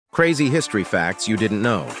Crazy history facts you didn't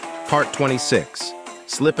know. Part 26.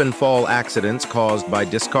 Slip and fall accidents caused by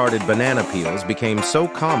discarded banana peels became so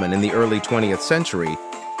common in the early 20th century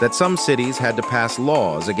that some cities had to pass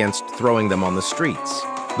laws against throwing them on the streets.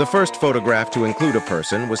 The first photograph to include a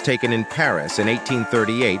person was taken in Paris in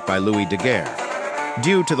 1838 by Louis Daguerre.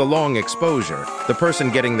 Due to the long exposure, the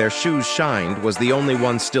person getting their shoes shined was the only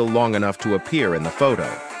one still long enough to appear in the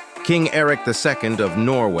photo. King Erik II of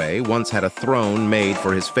Norway once had a throne made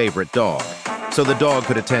for his favorite dog, so the dog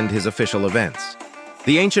could attend his official events.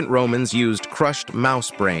 The ancient Romans used crushed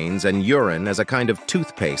mouse brains and urine as a kind of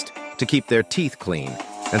toothpaste to keep their teeth clean,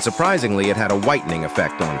 and surprisingly, it had a whitening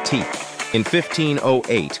effect on teeth. In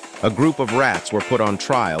 1508, a group of rats were put on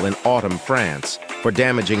trial in Autun, France, for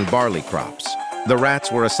damaging barley crops. The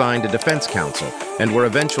rats were assigned a defense counsel and were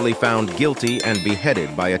eventually found guilty and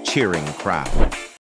beheaded by a cheering crowd.